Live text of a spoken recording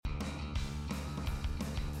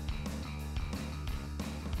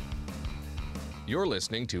You're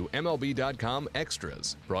listening to MLB.com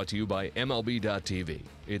Extras, brought to you by MLB.tv.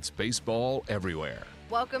 It's baseball everywhere.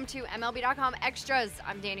 Welcome to MLB.com Extras.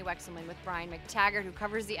 I'm Danny Wexelman with Brian McTaggart, who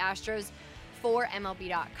covers the Astros for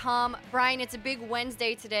MLB.com. Brian, it's a big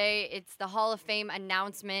Wednesday today. It's the Hall of Fame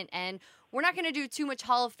announcement, and we're not going to do too much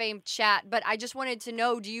Hall of Fame chat, but I just wanted to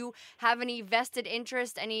know, do you have any vested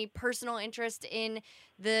interest, any personal interest in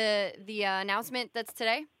the announcement that's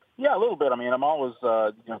today? Yeah, a little bit. I mean, I'm always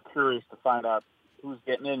curious to find out who's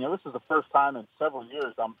getting in. This is the first time in several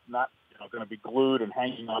years I'm not going to be glued and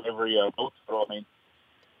hanging on every vote total. I mean,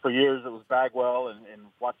 for years it was Bagwell and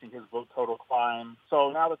watching his vote total climb.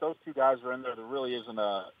 So now that those two guys are in there, there really isn't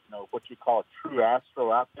a what you call a true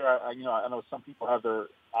Astro out there. I know some people have their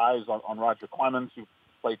eyes on Roger Clemens, who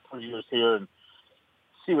played 3 years here, and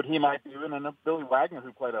see what he might do. And then Billy Wagner,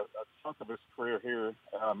 who played a chunk of his career here,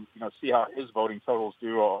 see how his voting totals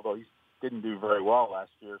do, although he didn't do very well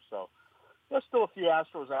last year. So there's still a few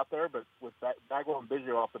Astros out there, but with Bagwell and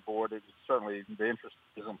Biggio off the board, it's certainly the interest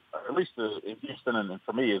isn't, at least in Houston and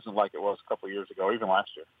for me, isn't like it was a couple of years ago, even last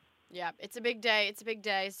year. Yeah, it's a big day. It's a big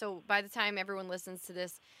day. So by the time everyone listens to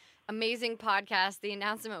this amazing podcast, the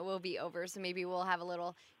announcement will be over. So maybe we'll have a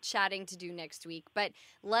little chatting to do next week. But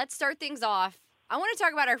let's start things off. I want to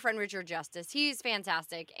talk about our friend Richard Justice. He's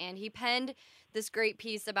fantastic, and he penned this great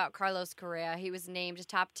piece about Carlos Correa. He was named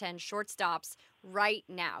top 10 shortstops right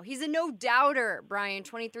now. He's a no-doubter, Brian,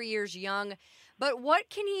 23 years young. But what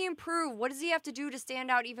can he improve? What does he have to do to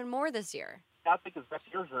stand out even more this year? I think his best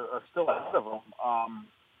years are still ahead of him.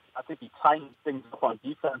 I think he tightened things up on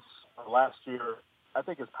defense last year. I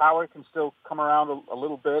think his power can still come around a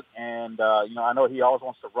little bit, and I know he always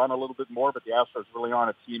wants to run a little bit more, but the Astros really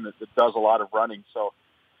aren't a team that does a lot of running. So,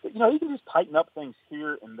 he can just tighten up things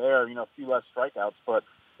here and there, a few less strikeouts. But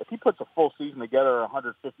if he puts a full season together,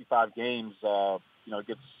 155 games,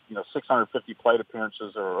 gets 650 plate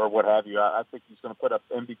appearances or what have you, I think he's going to put up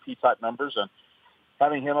MVP type numbers. And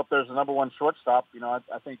having him up there as the number one shortstop,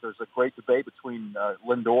 I think there's a great debate between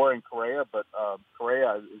Lindor and Correa, but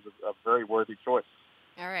Correa is a very worthy choice.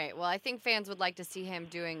 All right. Well, I think fans would like to see him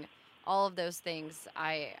doing all of those things.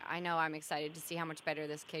 I know I'm excited to see how much better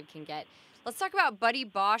this kid can get. Let's talk about Buddy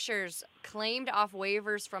Boshers, claimed off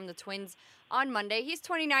waivers from the Twins on Monday. He's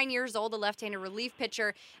 29 years old, a left-handed relief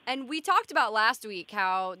pitcher. And we talked about last week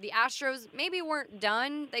how the Astros maybe weren't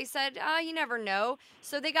done. They said, you never know.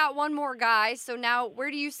 So they got one more guy. So now where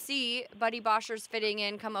do you see Buddy Boshers fitting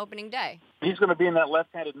in come opening day? He's going to be in that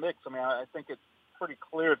left-handed mix. I mean, I think it's pretty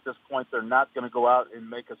clear at this point they're not going to go out and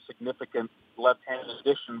make a significant left-handed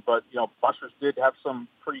addition, but Boshers did have some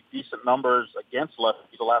pretty decent numbers against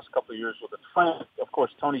lefties the last couple of years with the Twins. Of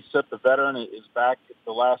course, Tony Sipp, the veteran, is back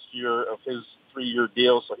the last year of his 3-year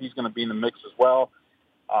deal, so he's going to be in the mix as well.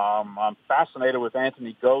 I'm fascinated with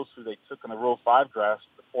Anthony Gose, who they took in the Rule 5 draft,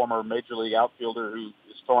 the former Major League outfielder who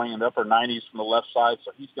is throwing in the upper 90s from the left side,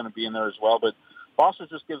 so he's going to be in there as well. But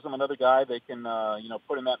Boshers just gives them another guy they can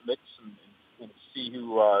put in that mix and see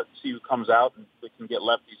who comes out and they can get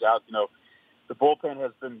lefties out. The bullpen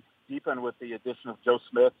has been deepened with the addition of Joe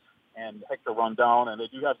Smith and Hector Rondon, and they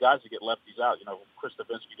do have guys who get lefties out. Chris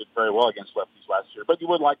Davinsky did very well against lefties last year, but you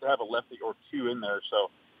would like to have a lefty or two in there. So,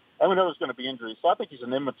 and we know there's going to be injuries. So I think he's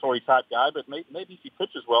an inventory type guy, but maybe if he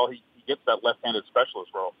pitches well, he gets that left-handed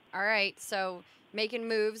specialist role. All right, so making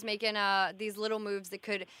these little moves that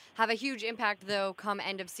could have a huge impact, though, come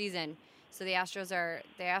end of season. So the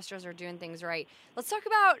Astros are doing things right. Let's talk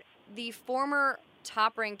about the former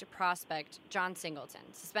top-ranked prospect, John Singleton,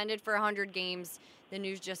 suspended for 100 games. The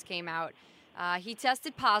news just came out. He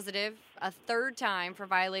tested positive a third time for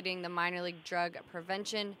violating the minor league drug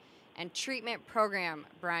prevention and treatment program,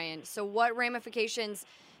 Brian. So what ramifications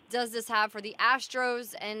does this have for the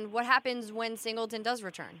Astros, and what happens when Singleton does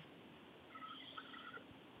return?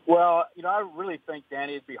 Well, I really think,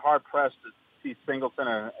 Danny, it'd be hard-pressed to see Singleton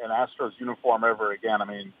in an Astros uniform ever again. I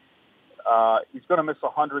mean, he's going to miss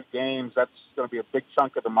 100 games. That's going to be a big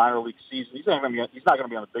chunk of the minor league season. He's not going to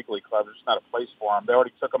be on the big league club. There's not a place for him. They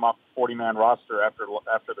already took him off the 40-man roster after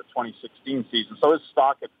the 2016 season, so his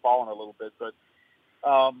stock had fallen a little bit. But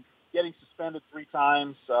getting suspended 3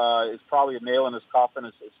 times is probably a nail in his coffin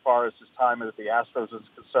as far as his time at the Astros is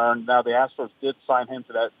concerned. Now, the Astros did sign him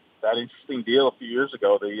to that interesting deal a few years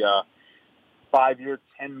ago. The 5-year,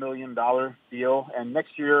 $10 million deal, and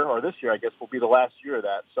next year or this year, I guess, will be the last year of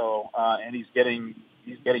that. So, and he's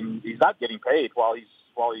not getting paid while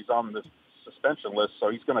he's on the suspension list. So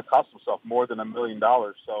he's going to cost himself more than $1 million.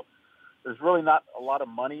 So there's really not a lot of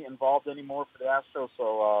money involved anymore for the Astros.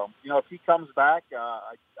 So, if he comes back,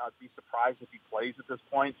 I'd be surprised if he plays at this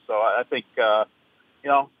point. So I think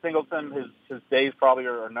Singleton, his days probably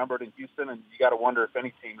are numbered in Houston, and you got to wonder if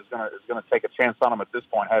any team is going to take a chance on him at this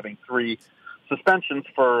point, having 3 suspensions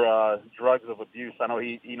for drugs of abuse. I know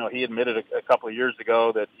he admitted a couple of years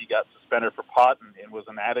ago that he got suspended for pot and was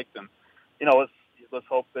an addict, and let's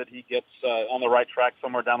hope that he gets on the right track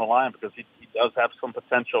somewhere down the line, because he does have some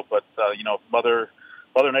potential. But Mother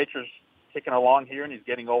Nature's kicking along here, and he's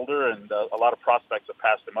getting older, and a lot of prospects have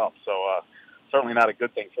passed him up. So certainly not a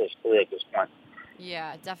good thing for his career at this point.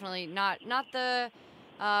 Yeah, definitely not the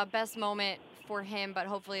best moment for him, but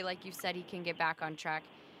hopefully, like you said, he can get back on track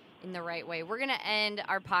in the right way. We're going to end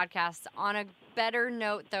our podcast on a better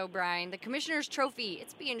note, though, Brian. The Commissioner's Trophy,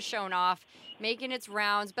 it's being shown off, making its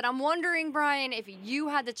rounds. But I'm wondering, Brian, if you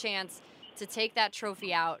had the chance to take that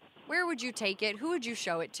trophy out, where would you take it? Who would you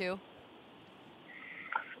show it to?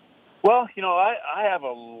 Well, I have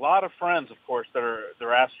a lot of friends, of course, they're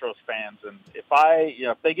Astros fans, and if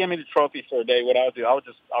they gave me the trophy for a day, what I would do, I would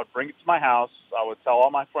bring it to my house. I would tell all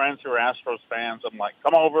my friends who are Astros fans, I'm like,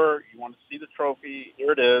 come over, you want to see the trophy?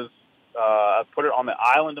 Here it is. I'd put it on the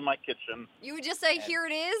island in my kitchen. You would just say, here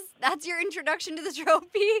it is? That's your introduction to the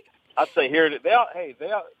trophy? I'd say, here it is. They all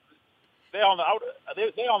know.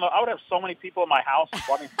 I would have so many people in my house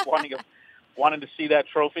wanting to see that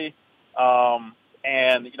trophy.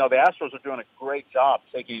 And the Astros are doing a great job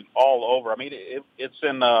taking it all over. I mean, it's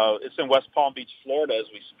in West Palm Beach, Florida, as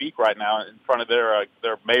we speak right now, in front of their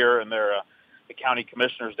mayor and the county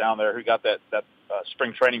commissioners down there who got that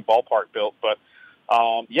spring training ballpark built. But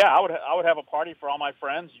I would have a party for all my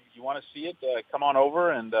friends. You want to see it? Come on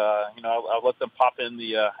over, and I'll let them pop in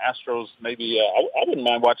the Astros. Maybe I wouldn't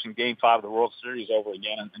mind watching Game 5 of the World Series over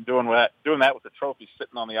again, and doing that with the trophy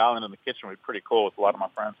sitting on the island in the kitchen would be pretty cool with a lot of my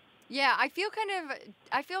friends. Yeah, I feel kind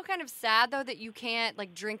of sad though that you can't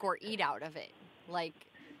drink or eat out of it. You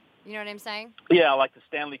know what I'm saying? Yeah, like the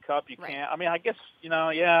Stanley Cup, you right. can't. I mean, I guess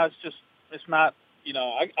it's not.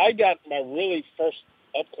 I got my really first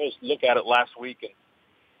up close look at it last week,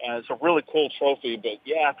 and it's a really cool trophy. But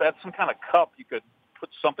yeah, if that's some kind of cup, you could put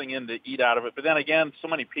something in to eat out of it. But then again, so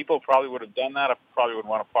many people probably would have done that. I probably wouldn't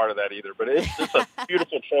want a part of that either. But it's a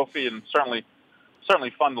beautiful trophy, and certainly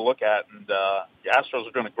fun to look at, and the Astros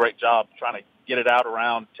are doing a great job trying to get it out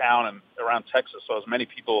around town and around Texas so as many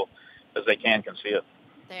people as they can see it.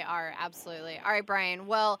 They are, absolutely. All right, Brian.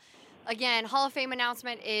 Well, again, Hall of Fame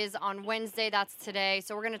announcement is on Wednesday. That's today.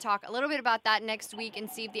 So we're going to talk a little bit about that next week and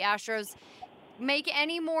see if the Astros make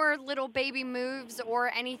any more little baby moves or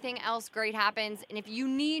anything else great happens. And if you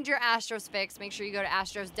need your Astros fix, make sure you go to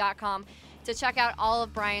Astros.com to check out all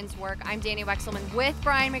of Brian's work. I'm Danny Wexelman with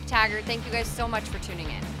Brian McTaggart. Thank you guys so much for tuning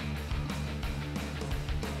in.